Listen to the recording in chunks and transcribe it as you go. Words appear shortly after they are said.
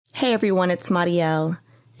Hey everyone, it's Marielle.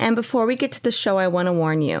 And before we get to the show, I want to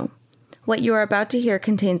warn you. What you are about to hear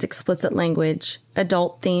contains explicit language,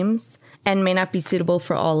 adult themes, and may not be suitable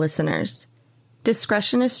for all listeners.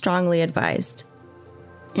 Discretion is strongly advised.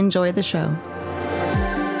 Enjoy the show.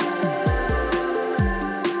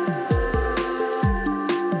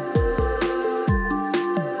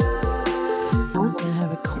 I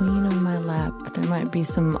have a queen on my lap. There might be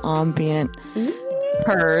some ambient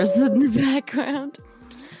purrs in the background.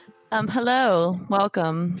 Hello.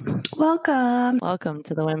 Welcome. Welcome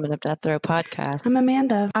to the Women of Death Row podcast. I'm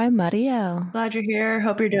Amanda. I'm Marielle. Glad you're here.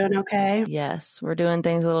 Hope you're doing okay. Yes, we're doing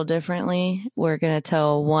things a little differently. We're going to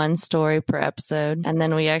tell one story per episode. And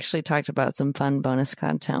then we actually talked about some fun bonus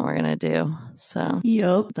content we're going to do. So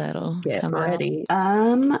that'll Get come ready.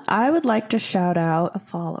 I would like to shout out a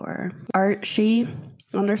follower, Archie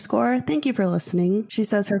 _. Thank you for listening. She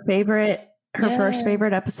says her first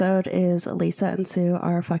favorite episode is Lisa and Sue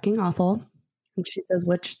are fucking awful. And she says,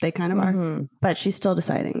 which they kind of are, but she's still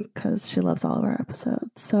deciding because she loves all of our episodes.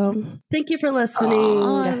 So thank you for listening.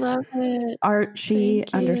 Oh, I love it. Archie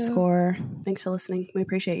 _. Thanks for listening. We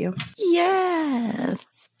appreciate you.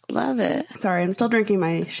 Yes. Love it. Sorry, I'm still drinking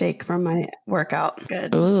my shake from my workout.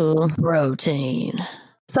 Good. Ooh, protein.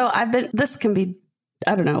 So this can be,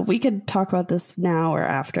 I don't know, we could talk about this now or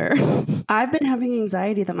after. I've been having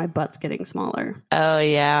anxiety that my butt's getting smaller. Oh,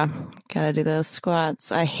 yeah. Gotta do those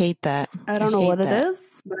squats. I hate that. I don't know what it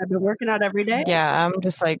is, but I've been working out every day. Yeah, I'm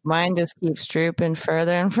just like, mine just keeps drooping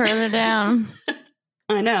further and further down.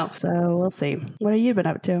 I know. So we'll see. What have you been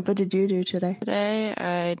up to? What did you do today? Today,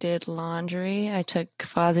 I did laundry. I took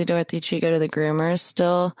Fozzie, Dorothy, Chico to the groomers.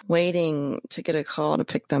 Still waiting to get a call to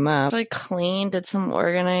pick them up. I cleaned, did some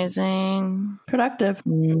organizing. Productive.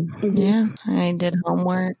 Mm-hmm. Yeah, I did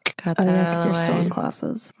homework. Got that out of the you're way. Still in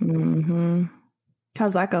classes. Mm-hmm.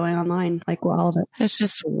 How's that going online? Like, all of it? It's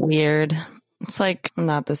just weird. It's like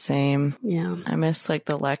not the same. Yeah. I miss like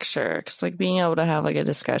the lecture. Because like being able to have like a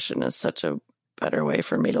discussion is such a better way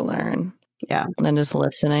for me to learn. Yeah. Than just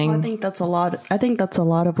listening. Well, I think that's a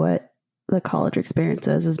lot of what the college experience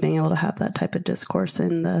is being able to have that type of discourse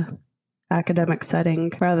in the academic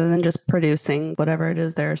setting rather than just producing whatever it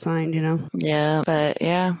is they're assigned, you know? Yeah, but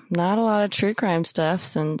yeah, not a lot of true crime stuff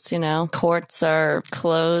since, courts are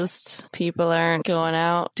closed. People aren't going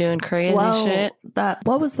out doing crazy shit.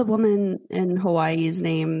 What was the woman in Hawaii's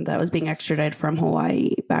name that was being extradited from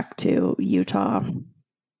Hawaii back to Utah?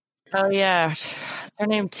 Oh, yeah. Is her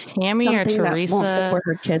name Tammy something or Teresa? That won't say where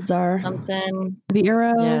her kids are. Something.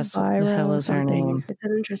 Vero? Yes, what the hell is her name? It's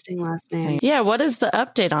an interesting last name. Yeah, what is the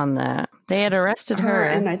update on that? They had arrested her.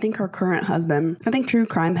 And I think her current husband. I think True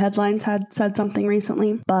Crime Headlines had said something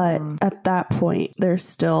recently. But at that point, there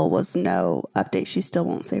still was no update. She still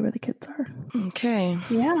won't say where the kids are. Okay.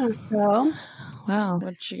 Yeah, so... Wow,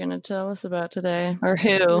 what you going to tell us about today? Or who?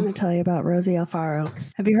 I'm going to tell you about Rosie Alfaro.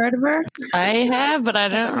 Have you heard of her? I have, but I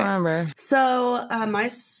don't remember. So my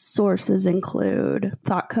sources include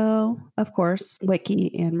ThoughtCo, of course,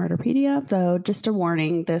 Wiki, and Murderpedia. So just a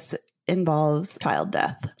warning, this involves child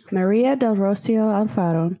death. Maria del Rocio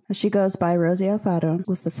Alfaro, as she goes by Rosie Alfaro,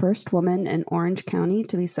 was the first woman in Orange County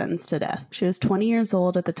to be sentenced to death. She was 20 years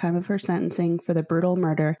old at the time of her sentencing for the brutal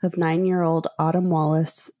murder of 9-year-old Autumn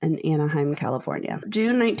Wallace in Anaheim, California.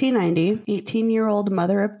 June 1990, 18-year-old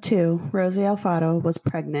mother of two, Rosie Alfaro, was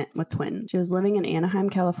pregnant with twins. She was living in Anaheim,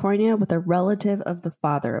 California with a relative of the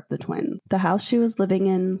father of the twins. The house she was living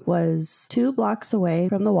in was 2 blocks away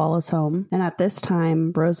from the Wallace home, and at this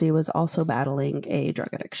time, Rosie was also battling a drug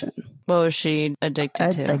addiction. What was she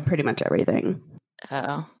addicted to? Like pretty much everything.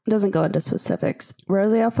 Oh. Doesn't go into specifics.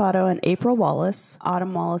 Rosie Alfaro and April Wallace,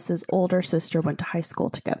 Autumn Wallace's older sister, went to high school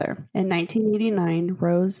together. In 1989,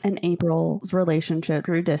 Rose and April's relationship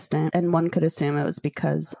grew distant, and one could assume it was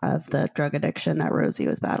because of the drug addiction that Rosie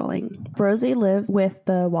was battling. Rosie lived with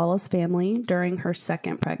the Wallace family during her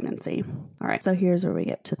second pregnancy. All right, so here's where we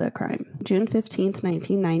get to the crime. June 15th,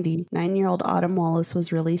 1990, 9-year-old Autumn Wallace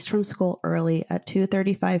was released from school early at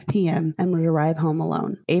 2:35 p.m. and would arrive home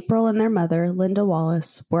alone. April and their mother, Linda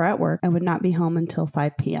Wallace, were at work and would not be home until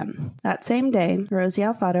 5 p.m. That same day, Rosie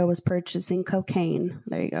Alfaro was purchasing cocaine.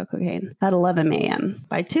 There you go, cocaine. At 11 a.m.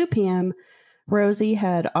 By 2 p.m., Rosie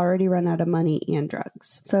had already run out of money and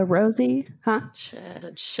drugs. So Rosie,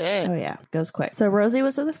 Shit. Oh yeah, goes quick. So Rosie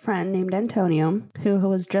was with a friend named Antonio, who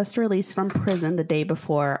was just released from prison the day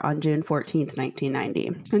before on June 14th,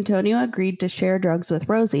 1990. Antonio agreed to share drugs with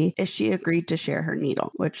Rosie if she agreed to share her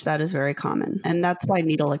needle, which that is very common. And that's why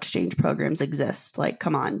needle exchange programs exist. Like,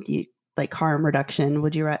 come on, like harm reduction,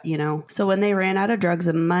 would you know? So when they ran out of drugs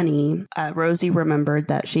and money, Rosie remembered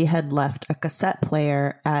that she had left a cassette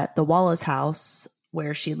player at the Wallace house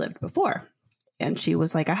where she lived before. And she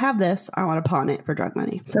was like, I have this. I want to pawn it for drug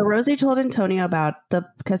money. So Rosie told Antonio about the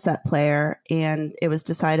cassette player, and it was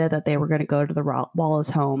decided that they were going to go to the Wallace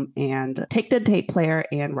home and take the tape player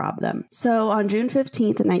and rob them. So on June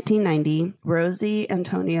 15th, 1990, Rosie,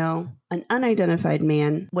 Antonio, an unidentified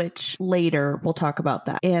man, which later we'll talk about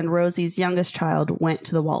that, and Rosie's youngest child went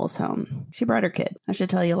to the Wallace home. She brought her kid. I should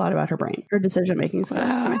tell you a lot about her brain, her decision-making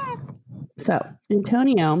skills. So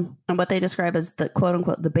Antonio, and what they describe as the quote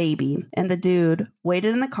unquote the baby, and the dude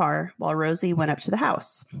waited in the car while Rosie went up to the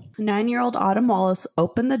house. 9-year-old Autumn Wallace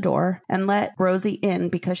opened the door and let Rosie in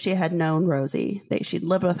because she had known Rosie. She'd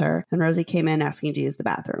lived with her, and Rosie came in asking to use the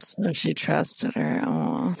bathroom. So she trusted her.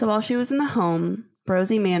 Aww. So while she was in the home,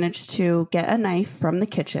 Rosie managed to get a knife from the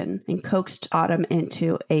kitchen and coaxed Autumn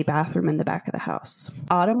into a bathroom in the back of the house.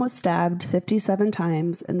 Autumn was stabbed 57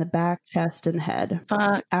 times in the back, chest, and head.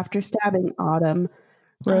 After stabbing Autumn,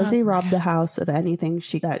 Rosie robbed the house of anything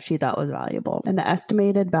that she thought was valuable, and the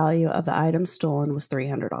estimated value of the items stolen was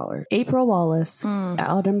 $300. April Wallace,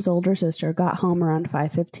 Autumn's older sister, got home around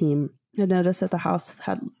 5:15 and noticed that the house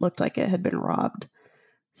had looked like it had been robbed.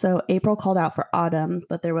 So April called out for Autumn,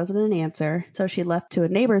 but there wasn't an answer, so she left to a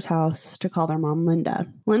neighbor's house to call their mom, Linda.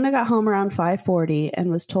 Linda got home around 5:40 and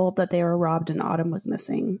was told that they were robbed and Autumn was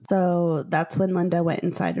missing. So that's when Linda went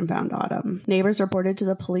inside and found Autumn. Neighbors reported to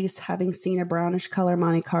the police having seen a brownish color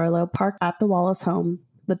Monte Carlo parked at the Wallace home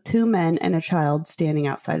with 2 men and a child standing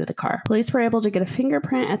outside of the car. Police were able to get a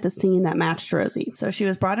fingerprint at the scene that matched Rosie. So she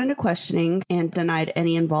was brought into questioning and denied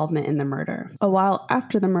any involvement in the murder. A while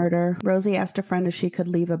after the murder, Rosie asked a friend if she could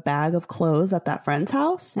leave a bag of clothes at that friend's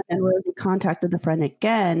house. And Rosie contacted the friend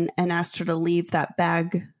again and asked her to leave that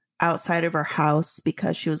bag outside of her house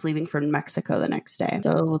because she was leaving for Mexico the next day.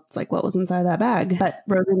 So it's like, what was inside that bag? But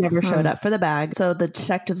Rosie never showed up for the bag. So the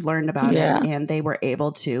detectives learned about it, and they were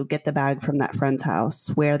able to get the bag from that friend's house,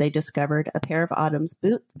 where they discovered a pair of Autumn's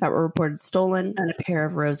boots that were reported stolen and a pair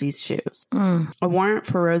of Rosie's shoes. A warrant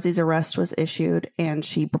for Rosie's arrest was issued, and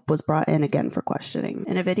she was brought in again for questioning.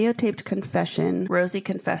 In a videotaped confession, Rosie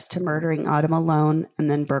confessed to murdering Autumn alone and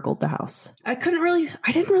then burgled the house. I didn't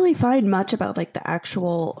really find much about like the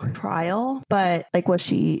actual trial, but like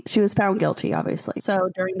she was found guilty, obviously. So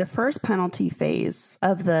during the first penalty phase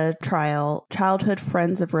of the trial, childhood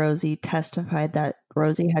friends of Rosie testified that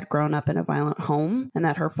Rosie had grown up in a violent home and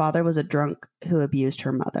that her father was a drunk who abused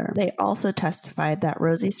her mother. They also testified that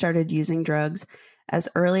Rosie started using drugs as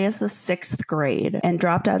early as the 6th grade and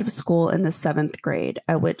dropped out of school in the 7th grade,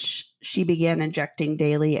 at which she began injecting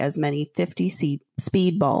daily as many 50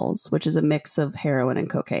 speedballs, which is a mix of heroin and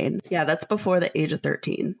cocaine. Yeah, that's before the age of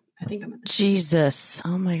 13. I think I'm Jesus.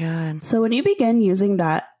 Oh my God. So when you begin using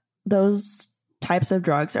those types of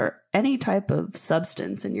drugs or any type of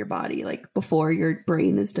substance in your body, like before your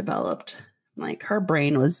brain is developed, like her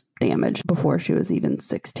brain was damaged before she was even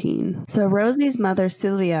 16. So Rosie's mother,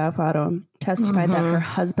 Sylvia Alfaro, testified that her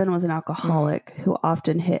husband was an alcoholic who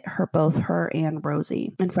often hit both her and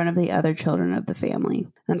Rosie in front of the other children of the family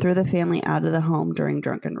and threw the family out of the home during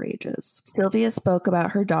drunken rages. Sylvia spoke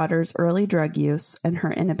about her daughter's early drug use and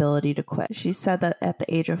her inability to quit. She said that at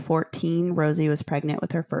the age of 14, Rosie was pregnant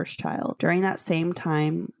with her first child. During that same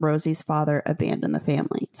time, Rosie's father abandoned the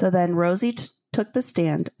family. So then Rosie took the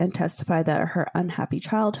stand and testified that her unhappy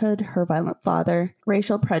childhood, her violent father,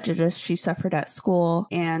 racial prejudice she suffered at school,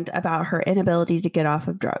 and about her inability to get off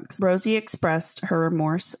of drugs. Rosie expressed her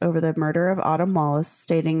remorse over the murder of Autumn Wallace,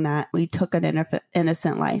 stating that we took an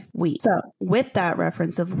innocent life. So with that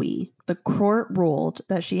reference of we, the court ruled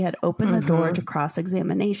that she had opened the door to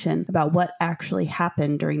cross-examination about what actually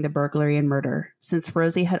happened during the burglary and murder, since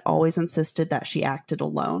Rosie had always insisted that she acted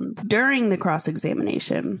alone. During the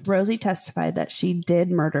cross-examination, Rosie testified that she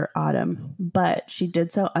did murder Autumn, but she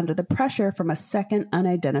did so under the pressure from a second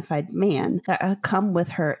unidentified man that had come with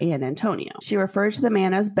her and Antonio. She referred to the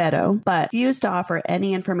man as Beto, but refused to offer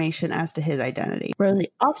any information as to his identity.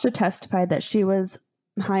 Rosie also testified that she was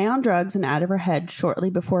high on drugs and out of her head shortly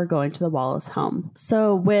before going to the Wallace home.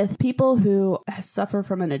 So with people who suffer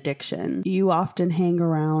from an addiction, you often hang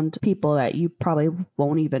around people that you probably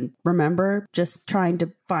won't even remember, just trying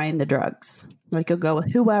to find the drugs. Like you'll go with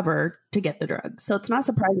whoever to get the drugs. So it's not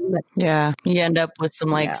surprising that you end up with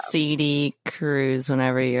some seedy crews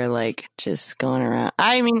whenever you're like just going around.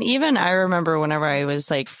 I mean, even I remember whenever I was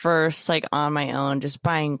like first like on my own just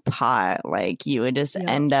buying pot, like you would just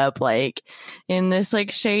end up like in this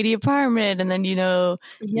like shady apartment, and then you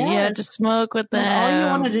had to smoke with them. All you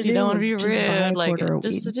wanted to do, you don't want to be just rude, like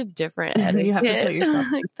just such a different etiquette. You have to put yourself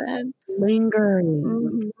like that.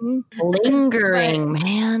 Lingering, lingering,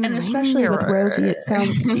 man. man. And especially with Rosie, it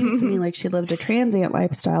seems to me like she lived a transient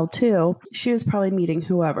lifestyle too. She was probably meeting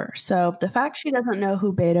whoever. So the fact she doesn't know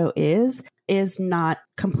who Beto is not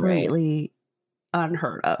completely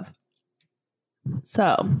unheard of.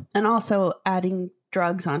 So, and also adding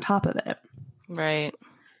drugs on top of it. Right.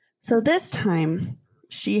 So this time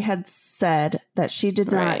she had said that she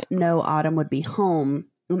did not know Autumn would be home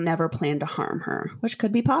and never planned to harm her, which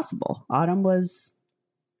could be possible. Autumn was,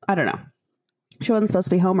 I don't know. She wasn't supposed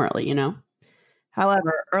to be home early, you know?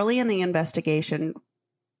 However, early in the investigation,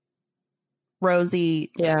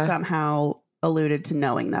 Rosie somehow alluded to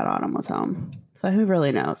knowing that Autumn was home. So who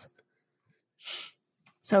really knows?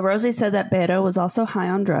 So Rosie said that Beto was also high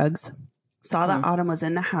on drugs, saw that Autumn was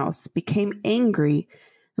in the house, became angry,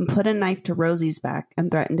 and put a knife to Rosie's back and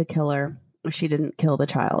threatened to kill her if she didn't kill the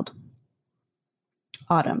child.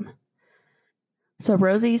 Autumn. So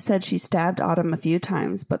Rosie said she stabbed Autumn a few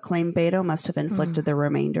times, but claimed Beto must have inflicted the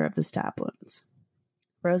remainder of the stab wounds.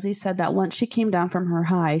 Rosie said that once she came down from her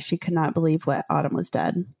high, she could not believe what Autumn was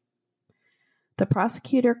dead. The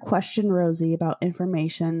prosecutor questioned Rosie about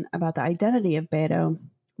information about the identity of Beto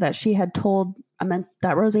that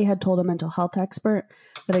Rosie had told a mental health expert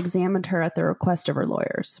that examined her at the request of her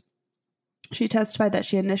lawyers. She testified that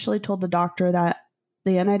she initially told the doctor that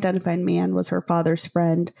the unidentified man was her father's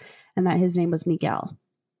friend and that his name was Miguel.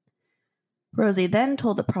 Rosie then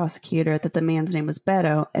told the prosecutor that the man's name was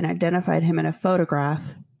Beto and identified him in a photograph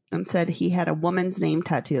and said he had a woman's name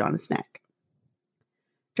tattooed on his neck.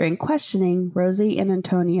 During questioning of Rosie and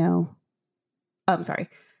Antonio, the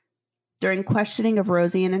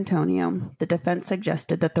defense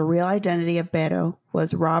suggested that the real identity of Beto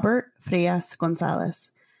was Robert Frias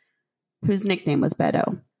Gonzalez, whose nickname was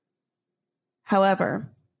Beto. However,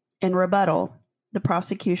 in rebuttal, the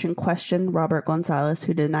prosecution questioned Robert Gonzalez,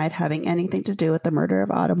 who denied having anything to do with the murder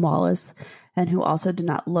of Autumn Wallace, and who also did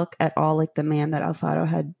not look at all like the man that Alfaro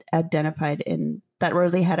had that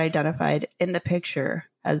Rosie had identified in the picture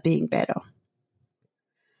as being Beto.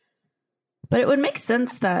 But it would make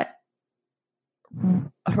sense that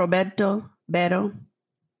Roberto Beto,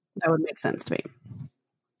 that would make sense to me.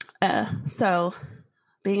 So,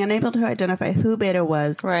 being unable to identify who Beto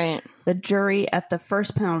was, the jury at the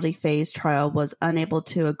first penalty phase trial was unable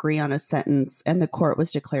to agree on a sentence, and the court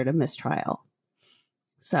was declared a mistrial.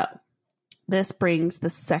 So, this brings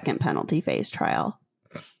the second penalty phase trial.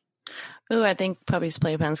 Ooh, I think Puppy's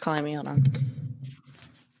Playpen's calling me. Hold on.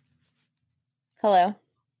 Hello.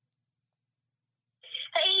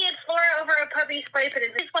 Hey, it's Laura over at Puppy's Playpen. I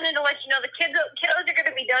just wanted to let you know the kiddos are going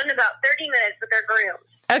to be done in about 30 minutes with their grooms.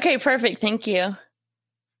 Okay, perfect. Thank you.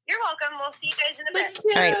 You're welcome. We'll see you guys in a bit.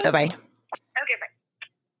 All right, bye-bye. Okay, bye.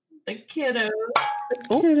 The kiddos.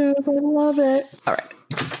 I love it. All right.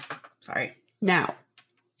 Sorry. Now,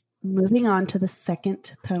 moving on to the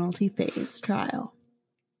second penalty phase trial.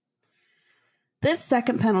 This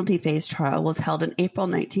second penalty phase trial was held in April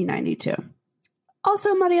 1992.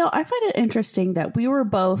 Also, Mariel, I find it interesting that we were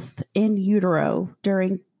both in utero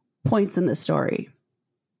during points in the story.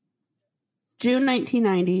 June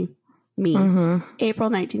 1990, me. April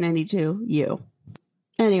 1992, you.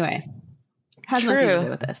 Anyway, has nothing to do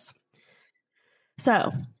with this.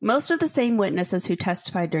 So, most of the same witnesses who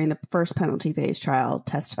testified during the first penalty phase trial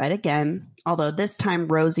testified again, although this time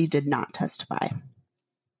Rosie did not testify.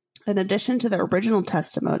 In addition to the original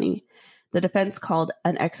testimony, the defense called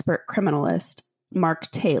an expert criminalist,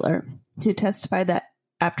 Mark Taylor, who testified that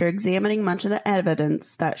after examining much of the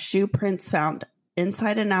evidence, that shoe prints found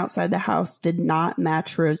inside and outside the house did not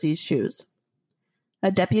match Rosie's shoes.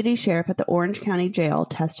 A deputy sheriff at the Orange County Jail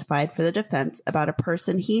testified for the defense about a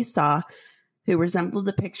person he saw who resembled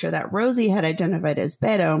the picture that Rosie had identified as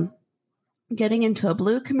Beto getting into a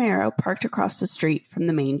blue Camaro parked across the street from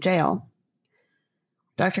the main jail.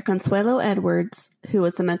 Dr. Consuelo Edwards, who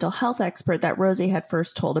was the mental health expert that Rosie had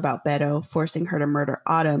first told about Beto forcing her to murder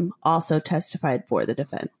Autumn, also testified for the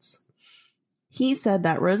defense. He said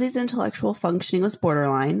that Rosie's intellectual functioning was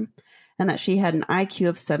borderline and that she had an IQ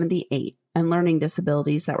of 78 and learning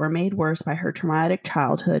disabilities that were made worse by her traumatic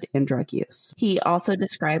childhood and drug use. He also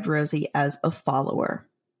described Rosie as a follower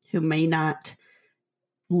who may not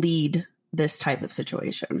lead this type of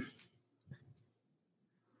situation.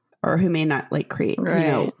 Or who may not create,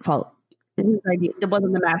 follow. It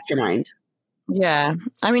wasn't the mastermind. Yeah.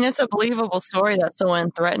 I mean, it's a believable story that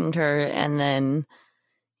someone threatened her and then,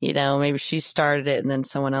 maybe she started it and then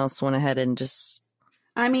someone else went ahead and just.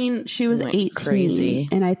 I mean, she was 18. Crazy.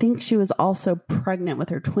 And I think she was also pregnant with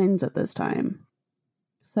her twins at this time.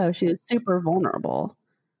 So she was super vulnerable.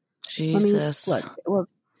 Jesus. Look,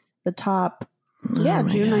 the top Yeah,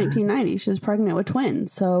 June 1990. She was pregnant with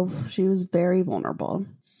twins, so she was very vulnerable.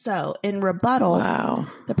 So, in rebuttal,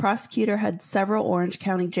 the prosecutor had several Orange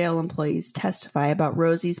County jail employees testify about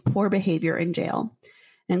Rosie's poor behavior in jail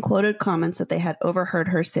and quoted comments that they had overheard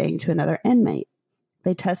her saying to another inmate.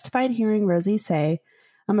 They testified hearing Rosie say,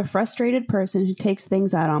 "I'm a frustrated person who takes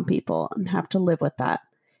things out on people and have to live with that.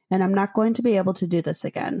 And I'm not going to be able to do this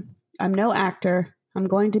again. I'm no actor. I'm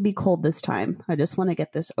going to be cold this time. I just want to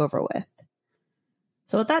get this over with."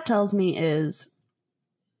 So what that tells me is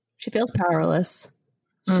she feels powerless.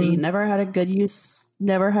 She never had a good use,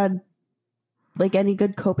 never had like any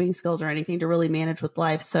good coping skills or anything to really manage with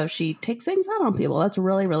life. So she takes things out on people. That's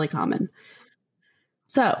really, really common.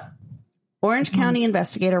 So Orange County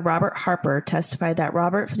investigator Robert Harper testified that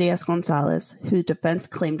Robert Frias-Gonzalez, whose defense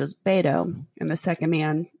claimed was Beto, and the second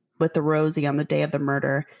man with the Rosie on the day of the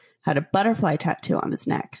murder, had a butterfly tattoo on his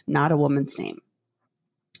neck, not a woman's name,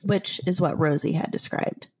 which is what Rosie had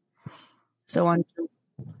described. So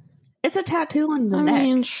it's a tattoo on the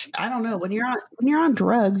neck. I don't know. When you're on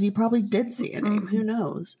drugs, you probably did see a name. Who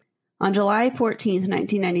knows? On July 14th,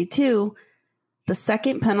 1992, the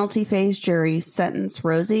second penalty phase jury sentenced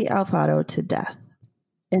Rosie Alfaro to death.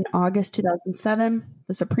 In August 2007,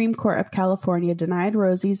 the Supreme Court of California denied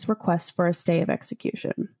Rosie's request for a stay of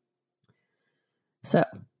execution. So,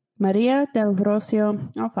 Maria del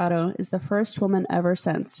Rocio Alfaro is the first woman ever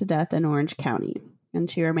sentenced to death in Orange County, and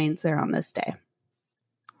she remains there on this day.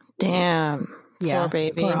 Damn. Yeah, poor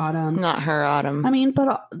baby. Poor Autumn. Not her Autumn. I mean,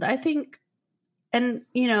 but I think, and,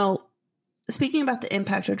 you know, speaking about the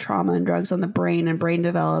impact of trauma and drugs on the brain and brain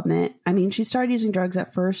development, I mean, she started using drugs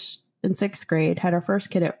at first in 6th grade, had her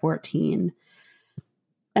first kid at 14.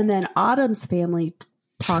 And then Autumn's family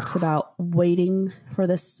talks about waiting for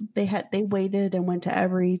this. They waited and went to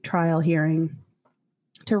every trial hearing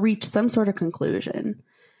to reach some sort of conclusion.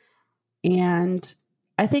 And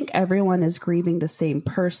I think everyone is grieving the same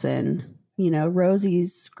person. You know,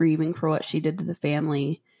 Rosie's grieving for what she did to the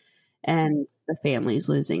family, and the family's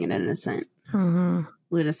losing an innocent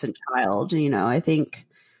child. You know, I think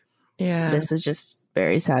this is just a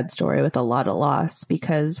very sad story with a lot of loss,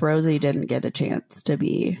 because Rosie didn't get a chance to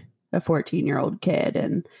be a 14-year-old kid,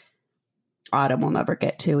 and Autumn will never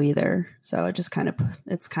get to either. So it just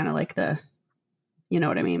it's kind of like the, you know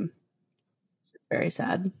what I mean? It's very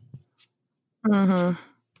sad.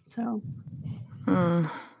 So.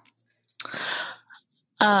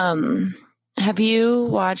 Have you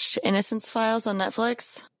watched Innocence Files on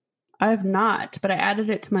Netflix? I have not, but I added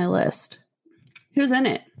it to my list. Who's in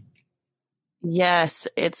it? Yes,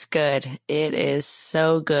 it's good. It is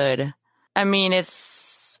so good. I mean,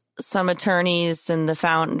 it's some attorneys and the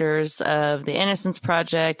founders of the Innocence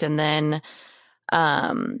Project, and then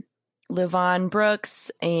Levon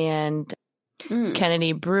Brooks and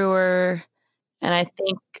Kennedy Brewer. And I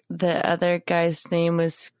think the other guy's name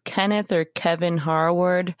was Kenneth or Kevin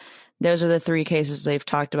Harward. Those are the 3 cases they've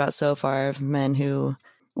talked about so far of men who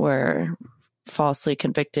were falsely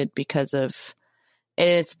convicted because of...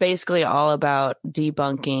 It's basically all about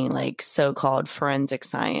debunking like so-called forensic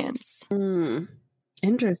science.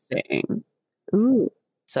 Interesting. Ooh.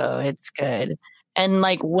 So it's good. And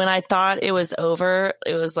like when I thought it was over,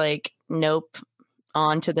 it was like, nope,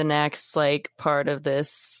 on to the next like part of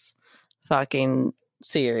this fucking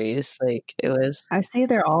series. Like it was... I see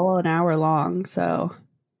they're all an hour long, so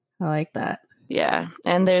I like that. Yeah.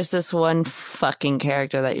 And there's this one fucking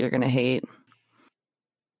character that you're going to hate.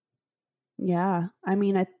 Yeah. I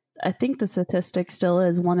mean, I think the statistic still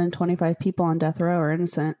is 1 in 25 people on death row are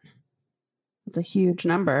innocent. It's a huge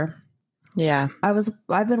number. Yeah.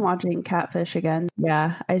 I've been watching Catfish again.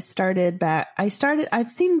 Yeah. I've seen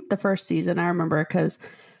the first season. I remember because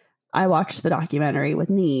I watched the documentary with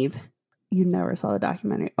Neve. You never saw the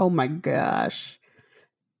documentary. Oh my gosh.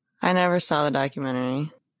 I never saw the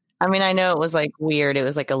documentary. I mean, I know it was like weird. It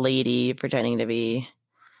was like a lady pretending to be...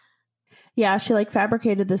 Yeah, she like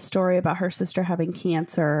fabricated this story about her sister having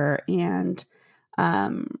cancer, and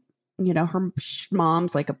you know, her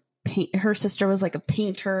mom's like her sister was like a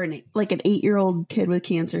painter, and like an 8-year-old kid with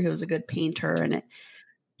cancer who was a good painter, and it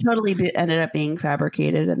totally ended up being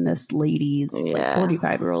fabricated in this lady's like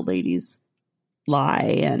 45-year-old lady's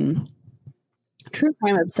lie. And True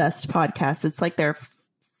Crime Obsessed podcast, it's like their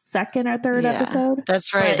second or third episode.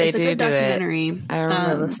 That's right. They it's a good documentary. I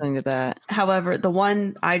remember listening to that. However, the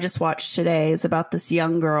one I just watched today is about this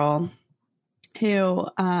young girl who,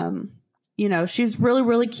 you know, she's really,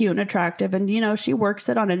 really cute and attractive. And, you know, she works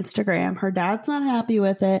it on Instagram. Her dad's not happy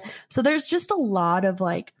with it. So there's just a lot of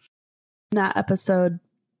like in that episode,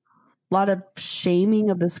 lot of shaming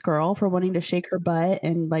of this girl for wanting to shake her butt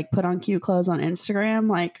and like put on cute clothes on Instagram.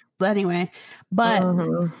 Like, but anyway,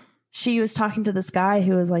 she was talking to this guy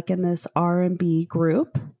who was like in this R&B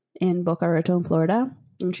group in Boca Raton, Florida,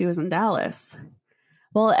 and she was in Dallas.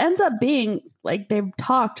 Well, it ends up being like they've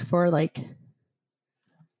talked for like,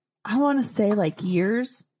 I want to say like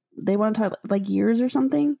years. They want to talk like years or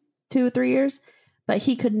something, 2 or 3 years. But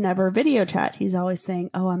he could never video chat. He's always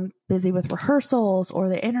saying, oh, I'm busy with rehearsals, or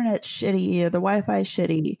the internet's shitty, or the Wi-Fi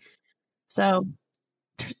shitty. So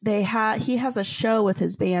he has a show with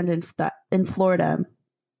his band in Florida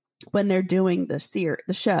when they're doing the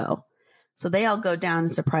show. So they all go down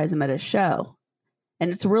and surprise him at his show.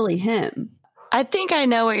 And it's really him. I think I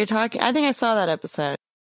know what you're talking. I think I saw that episode.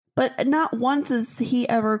 But not once has he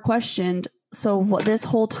ever questioned, so this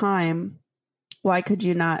whole time, why could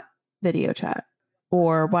you not video chat?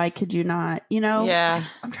 Or why could you not, Yeah.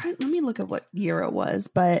 let me look at what year it was,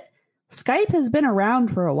 but Skype has been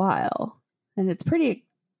around for a while and it's pretty,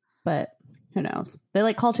 but who knows? They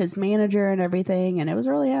like called his manager and everything, and it was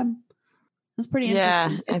really him. It was pretty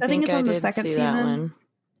interesting. I think it's on the second season,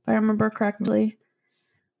 if I remember correctly.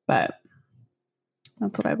 But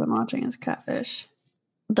that's what I've been watching is Catfish.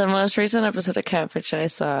 The most recent episode of Catfish I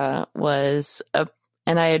saw was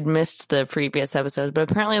and I had missed the previous episodes, but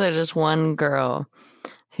apparently there's just one girl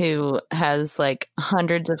who has like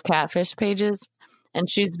hundreds of catfish pages, and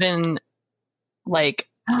she's been like,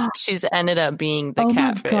 she's ended up being the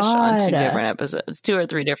catfish on 2 different episodes, 2 or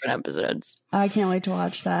 3 different episodes. I can't wait to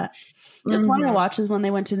watch that. This one I watched is when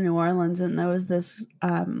they went to New Orleans, and there was this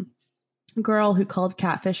girl who called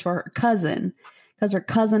catfish for her cousin, because her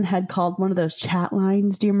cousin had called one of those chat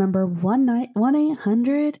lines. Do you remember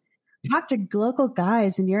 1-800? Talk to local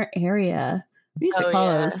guys in your area. We used to call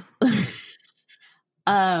those.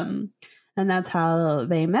 And that's how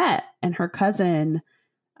they met. And her cousin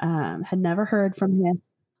had never heard from him.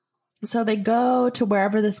 So they go to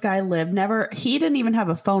wherever this guy lived. He didn't even have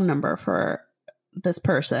a phone number for this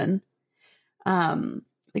person. The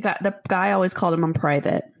guy always called him on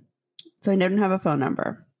private. So he didn't have a phone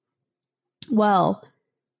number. Well,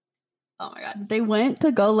 oh my God. They went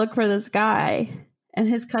to go look for this guy. And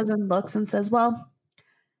his cousin looks and says, well,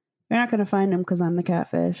 you're not going to find him because I'm the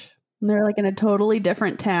catfish. And they're like in a totally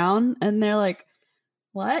different town. And they're like,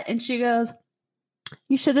 what? And she goes,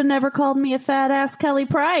 you should have never called me a fat ass Kelly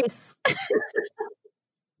Price.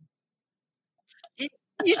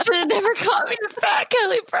 You should have never called me a fat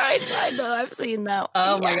Kelly Price. I know, I've seen that one.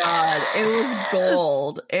 Oh my God. It was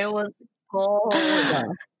gold. It was gold.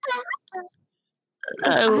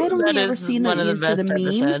 I had only ever seen that used to the meme,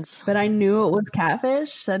 episodes. But I knew it was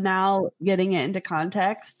catfish. So now getting it into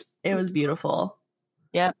context, it was beautiful.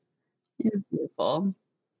 Yep. It was beautiful.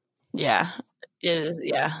 Yeah.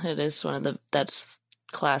 It is one of that's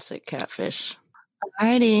classic catfish.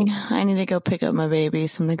 Alrighty. I need to go pick up my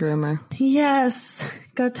babies from the groomer. Yes.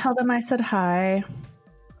 Go tell them I said hi.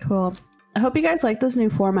 Cool. I hope you guys like this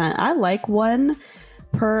new format. I like one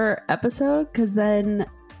per episode because then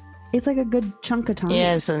it's like a good chunk of time.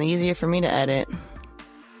 Yeah, it's easier for me to edit.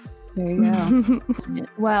 There you go.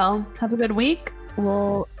 Well, have a good week.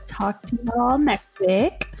 We'll talk to you all next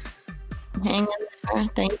week. Hang in there.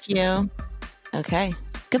 Thank you. Okay.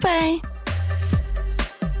 Goodbye.